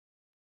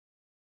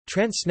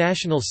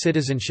Transnational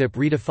citizenship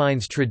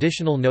redefines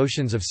traditional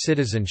notions of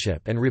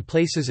citizenship and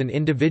replaces an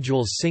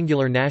individual's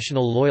singular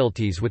national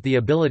loyalties with the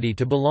ability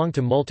to belong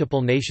to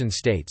multiple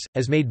nation-states,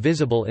 as made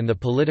visible in the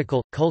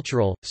political,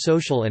 cultural,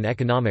 social and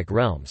economic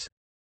realms.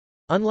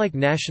 Unlike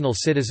national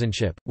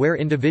citizenship, where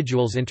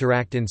individuals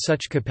interact in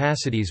such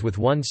capacities with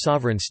one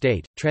sovereign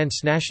state,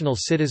 transnational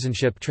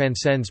citizenship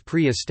transcends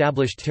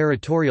pre-established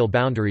territorial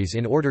boundaries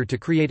in order to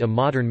create a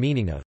modern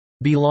meaning of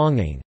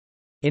belonging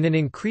in an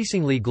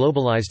increasingly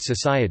globalized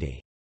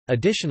society.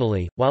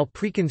 Additionally, while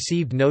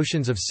preconceived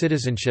notions of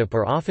citizenship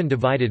are often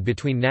divided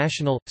between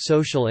national,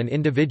 social and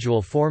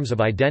individual forms of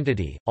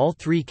identity, all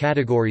three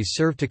categories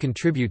serve to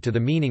contribute to the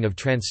meaning of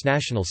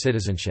transnational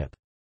citizenship.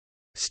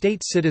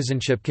 State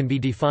citizenship can be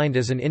defined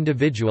as an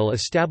individual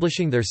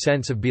establishing their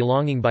sense of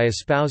belonging by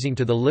espousing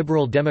to the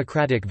liberal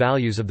democratic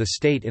values of the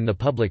state in the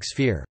public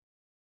sphere.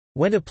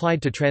 When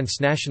applied to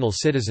transnational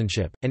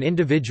citizenship, an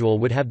individual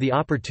would have the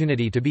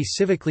opportunity to be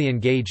civically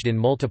engaged in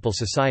multiple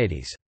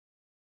societies.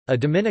 A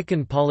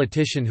Dominican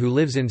politician who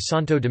lives in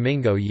Santo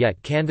Domingo yet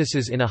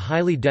canvasses in a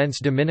highly dense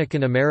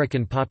Dominican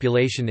American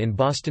population in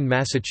Boston,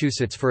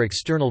 Massachusetts for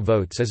external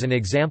votes is an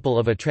example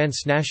of a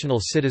transnational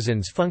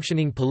citizens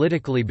functioning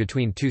politically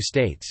between two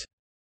states.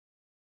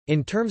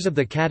 In terms of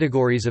the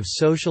categories of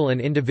social and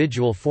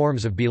individual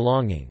forms of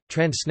belonging,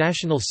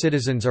 transnational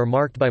citizens are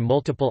marked by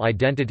multiple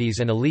identities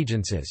and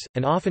allegiances,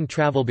 and often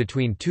travel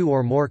between two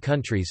or more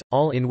countries,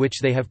 all in which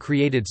they have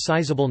created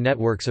sizable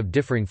networks of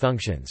differing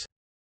functions.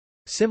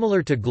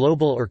 Similar to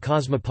global or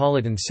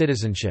cosmopolitan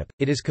citizenship,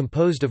 it is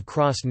composed of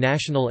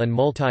cross-national and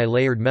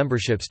multi-layered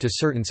memberships to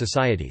certain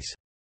societies.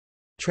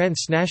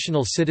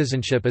 Transnational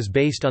citizenship is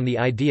based on the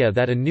idea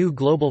that a new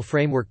global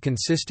framework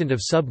consistent of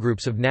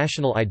subgroups of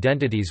national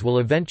identities will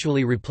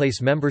eventually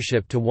replace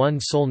membership to one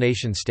sole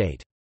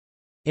nation-state.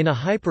 In a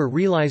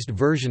hyper-realized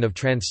version of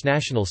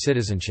transnational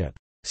citizenship,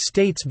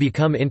 states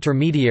become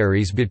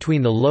intermediaries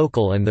between the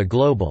local and the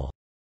global.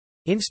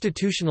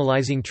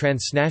 Institutionalizing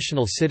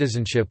transnational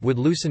citizenship would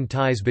loosen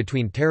ties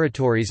between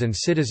territories and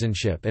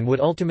citizenship and would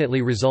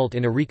ultimately result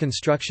in a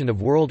reconstruction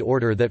of world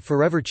order that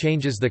forever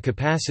changes the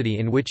capacity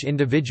in which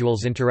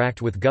individuals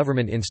interact with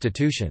government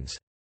institutions.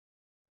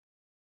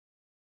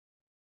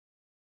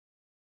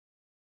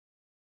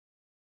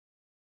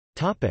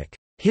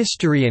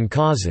 History and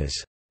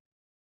causes.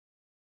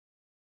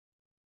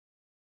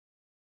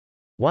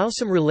 While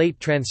some relate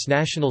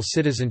transnational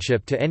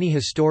citizenship to any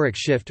historic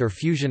shift or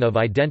fusion of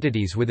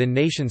identities within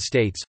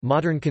nation-states,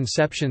 modern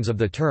conceptions of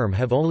the term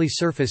have only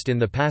surfaced in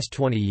the past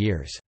 20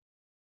 years.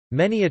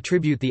 Many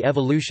attribute the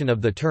evolution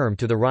of the term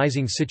to the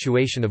rising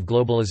situation of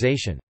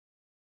globalization.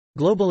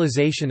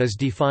 Globalization is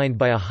defined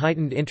by a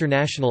heightened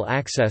international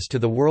access to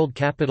the world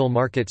capital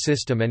market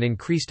system and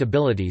increased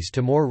abilities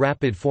to more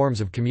rapid forms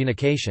of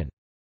communication.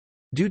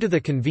 Due to the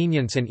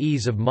convenience and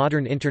ease of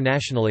modern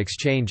international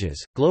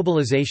exchanges,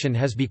 globalization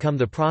has become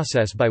the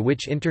process by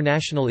which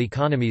international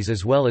economies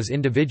as well as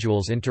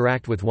individuals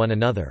interact with one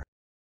another.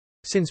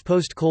 Since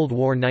post-Cold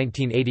War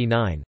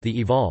 1989, the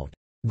evolved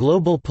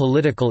global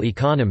political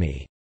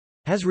economy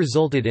has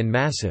resulted in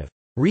massive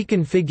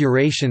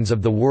reconfigurations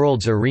of the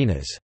world's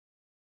arenas.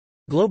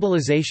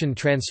 Globalization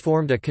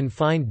transformed a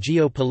confined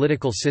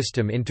geopolitical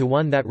system into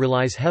one that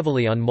relies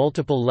heavily on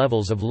multiple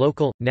levels of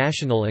local,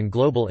 national and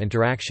global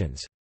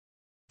interactions.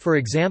 For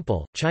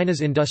example,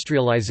 China's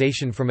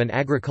industrialization from an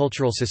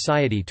agricultural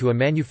society to a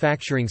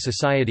manufacturing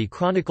society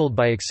chronicled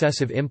by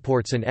excessive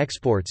imports and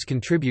exports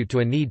contribute to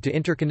a need to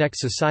interconnect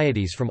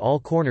societies from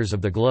all corners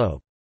of the globe.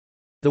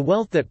 The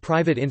wealth that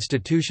private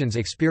institutions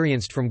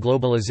experienced from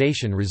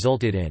globalization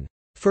resulted in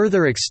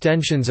further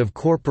extensions of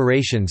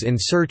corporations in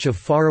search of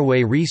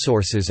faraway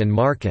resources and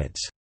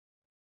markets.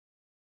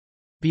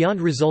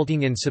 Beyond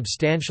resulting in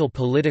substantial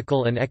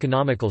political and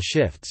economical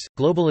shifts,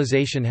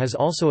 globalization has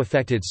also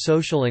affected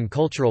social and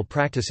cultural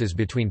practices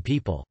between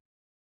people.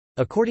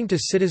 According to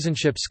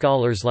citizenship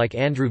scholars like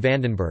Andrew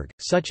Vandenberg,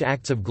 such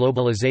acts of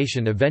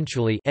globalization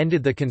eventually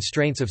ended the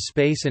constraints of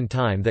space and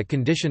time that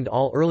conditioned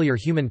all earlier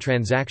human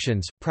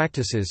transactions,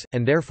 practices,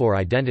 and therefore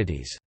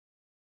identities.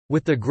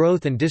 With the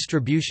growth and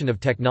distribution of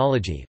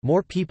technology,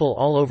 more people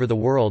all over the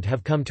world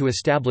have come to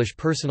establish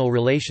personal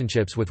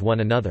relationships with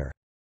one another.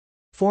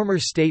 Former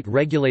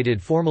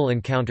state-regulated formal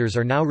encounters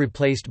are now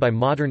replaced by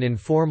modern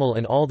informal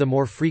and all the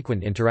more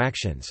frequent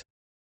interactions.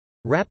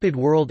 Rapid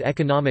world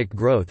economic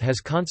growth has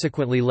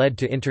consequently led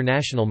to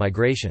international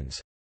migrations.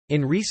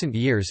 In recent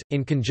years,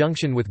 in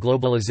conjunction with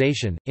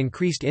globalization,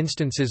 increased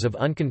instances of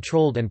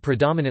uncontrolled and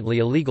predominantly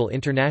illegal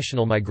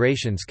international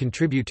migrations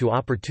contribute to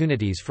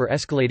opportunities for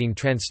escalating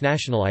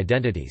transnational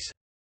identities.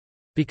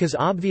 Because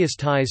obvious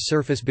ties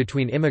surface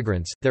between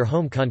immigrants, their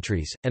home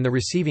countries, and the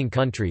receiving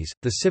countries,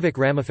 the civic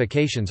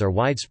ramifications are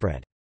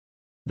widespread.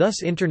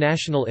 Thus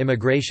international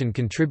immigration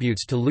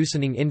contributes to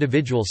loosening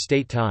individual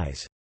state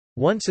ties.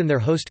 Once in their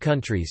host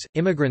countries,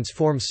 immigrants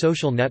form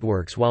social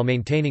networks while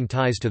maintaining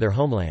ties to their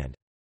homeland.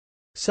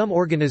 Some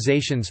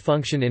organizations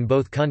function in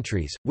both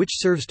countries, which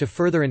serves to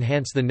further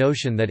enhance the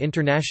notion that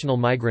international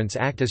migrants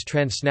act as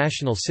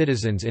transnational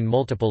citizens in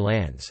multiple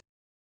lands.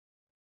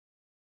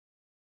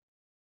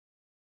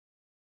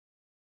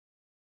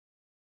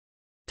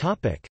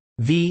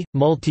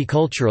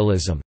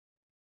 Multiculturalism.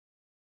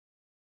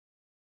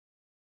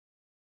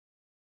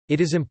 It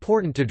is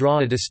important to draw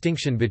a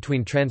distinction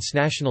between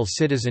transnational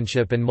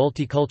citizenship and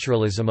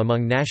multiculturalism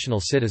among national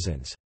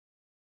citizens.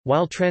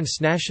 While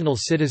transnational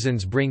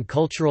citizens bring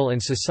cultural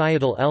and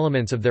societal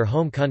elements of their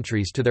home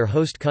countries to their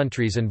host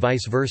countries and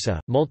vice versa,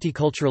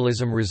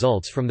 multiculturalism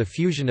results from the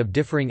fusion of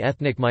differing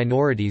ethnic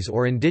minorities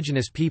or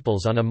indigenous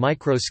peoples on a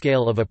micro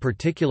scale of a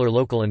particular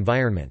local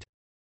environment.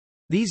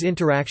 These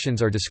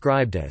interactions are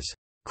described as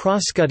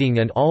cross-cutting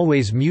and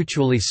always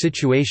mutually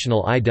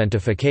situational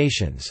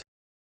identifications.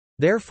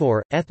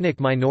 Therefore,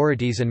 ethnic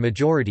minorities and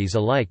majorities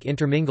alike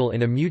intermingle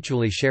in a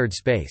mutually shared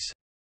space.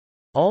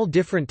 All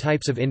different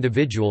types of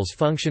individuals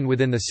function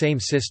within the same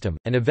system,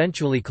 and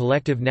eventually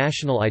collective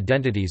national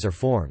identities are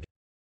formed.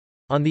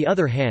 On the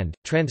other hand,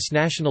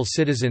 transnational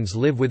citizens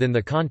live within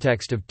the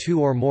context of two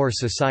or more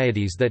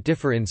societies that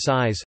differ in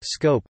size,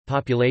 scope,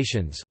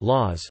 populations,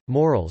 laws,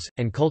 morals,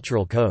 and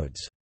cultural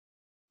codes.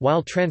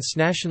 While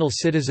transnational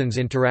citizens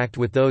interact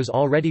with those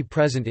already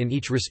present in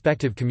each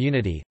respective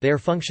community, they are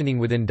functioning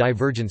within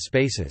divergent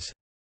spaces.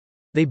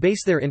 They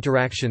base their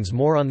interactions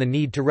more on the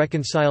need to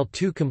reconcile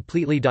two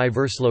completely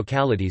diverse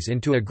localities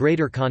into a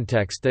greater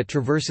context that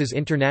traverses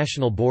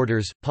international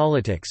borders,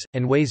 politics,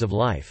 and ways of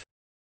life.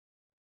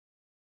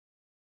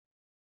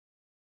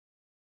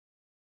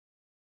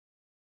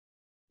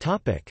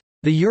 The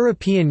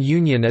European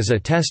Union as a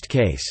test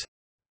case.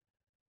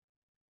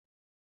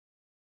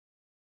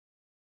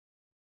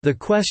 The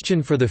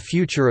question for the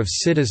future of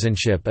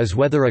citizenship is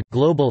whether a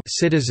global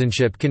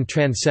citizenship can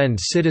transcend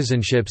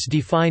citizenships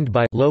defined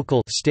by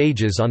local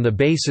stages on the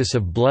basis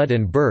of blood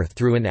and birth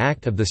through an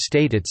act of the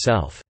state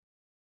itself.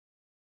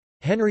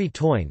 Henry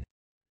Toyne.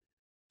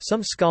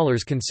 Some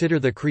scholars consider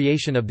the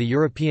creation of the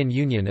European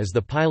Union as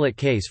the pilot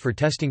case for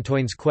testing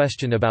Toyne's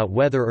question about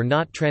whether or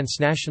not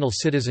transnational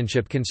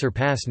citizenship can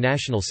surpass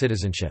national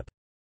citizenship.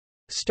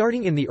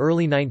 Starting in the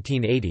early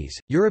 1980s,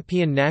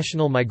 European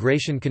national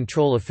migration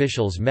control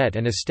officials met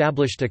and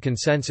established a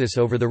consensus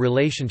over the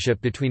relationship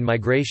between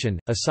migration,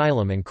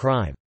 asylum and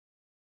crime.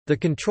 The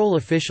control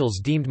officials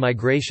deemed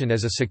migration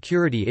as a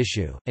security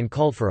issue, and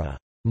called for a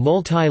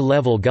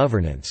multi-level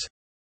governance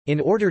in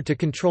order to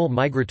control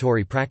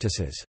migratory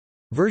practices.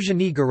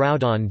 Virginie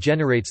Giraudon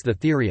generates the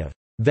theory of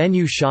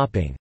venue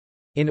shopping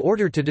in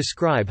order to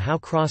describe how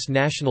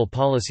cross-national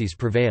policies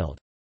prevailed.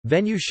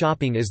 Venue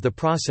shopping is the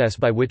process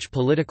by which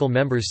political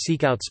members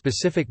seek out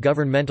specific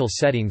governmental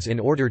settings in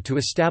order to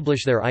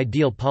establish their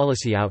ideal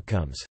policy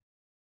outcomes.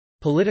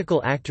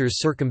 Political actors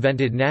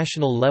circumvented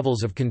national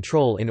levels of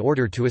control in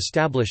order to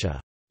establish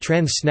a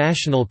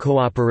transnational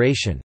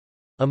cooperation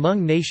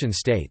among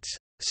nation-states.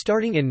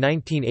 Starting in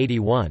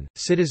 1981,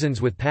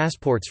 citizens with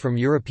passports from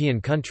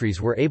European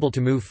countries were able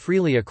to move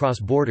freely across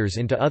borders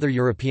into other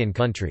European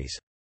countries.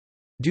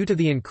 Due to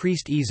the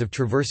increased ease of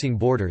traversing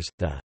borders,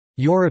 the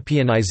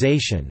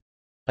Europeanization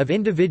of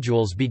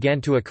individuals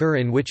began to occur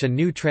in which a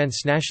new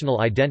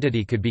transnational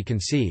identity could be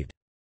conceived.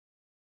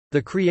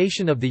 The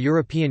creation of the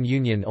European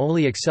Union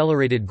only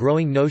accelerated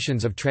growing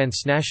notions of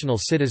transnational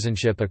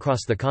citizenship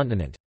across the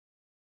continent.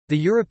 The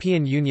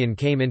European Union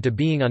came into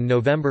being on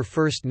November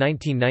 1,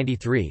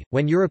 1993,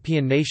 when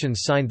European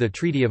nations signed the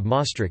Treaty of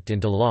Maastricht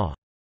into law.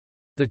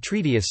 The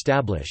treaty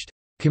established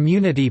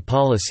community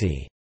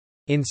policy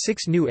in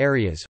 6 new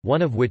areas,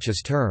 one of which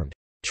is termed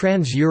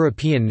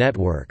Trans-European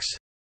networks.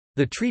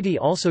 The treaty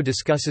also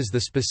discusses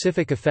the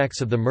specific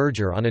effects of the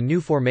merger on a new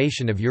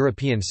formation of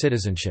European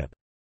citizenship.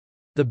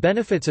 The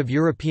benefits of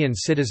European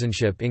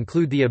citizenship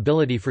include the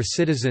ability for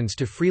citizens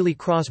to freely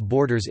cross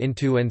borders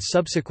into and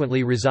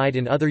subsequently reside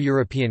in other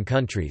European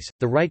countries,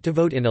 the right to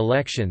vote in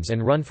elections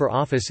and run for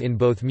office in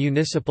both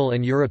municipal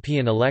and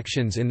European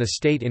elections in the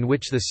state in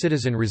which the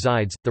citizen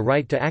resides, the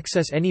right to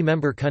access any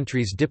member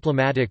country's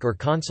diplomatic or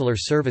consular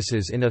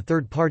services in a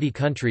third-party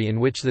country in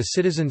which the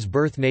citizen's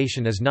birth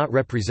nation is not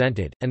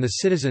represented, and the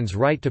citizen's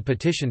right to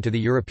petition to the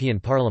European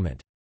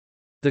Parliament.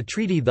 The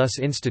treaty thus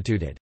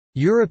instituted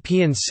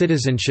European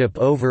citizenship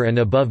over and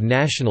above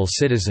national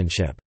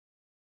citizenship.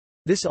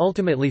 This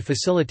ultimately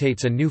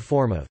facilitates a new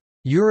form of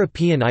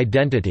European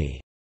identity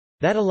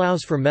that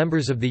allows for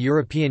members of the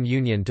European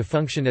Union to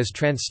function as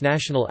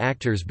transnational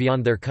actors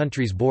beyond their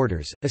country's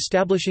borders,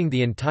 establishing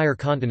the entire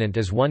continent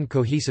as one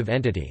cohesive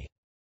entity.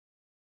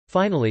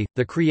 Finally,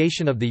 the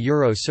creation of the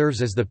euro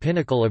serves as the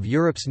pinnacle of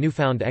Europe's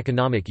newfound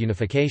economic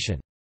unification.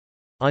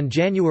 On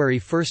January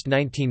 1,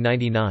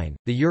 1999,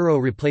 the euro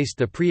replaced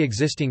the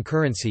pre-existing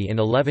currency in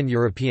 11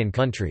 European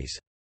countries.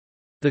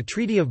 The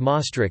Treaty of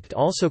Maastricht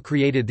also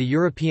created the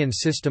European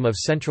System of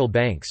Central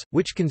Banks,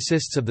 which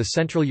consists of the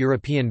Central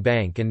European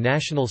Bank and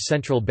national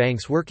central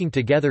banks working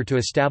together to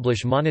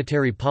establish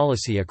monetary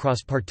policy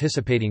across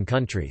participating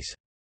countries.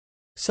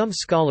 Some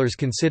scholars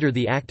consider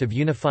the act of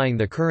unifying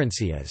the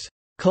currency as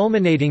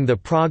culminating the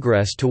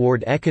progress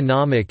toward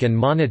economic and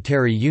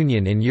monetary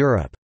union in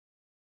Europe.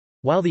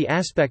 While the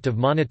aspect of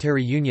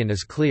monetary union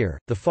is clear,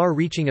 the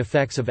far-reaching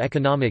effects of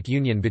economic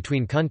union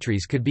between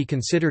countries could be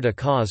considered a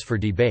cause for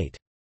debate.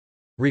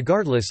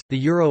 Regardless, the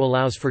euro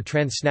allows for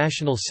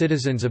transnational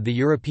citizens of the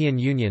European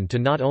Union to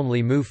not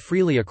only move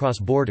freely across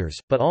borders,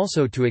 but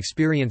also to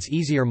experience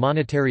easier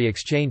monetary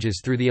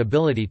exchanges through the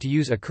ability to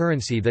use a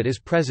currency that is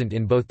present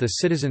in both the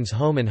citizens'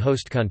 home and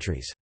host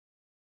countries.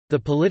 The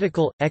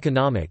political,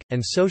 economic,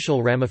 and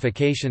social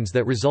ramifications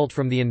that result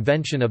from the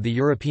invention of the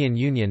European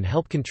Union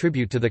help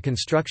contribute to the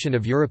construction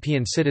of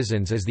European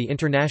citizens as the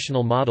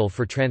international model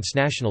for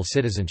transnational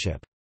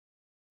citizenship.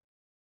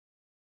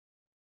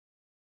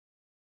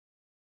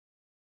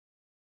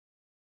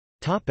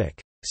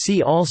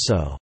 See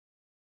also: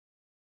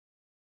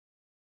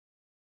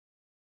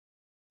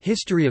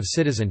 History of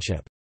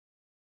citizenship.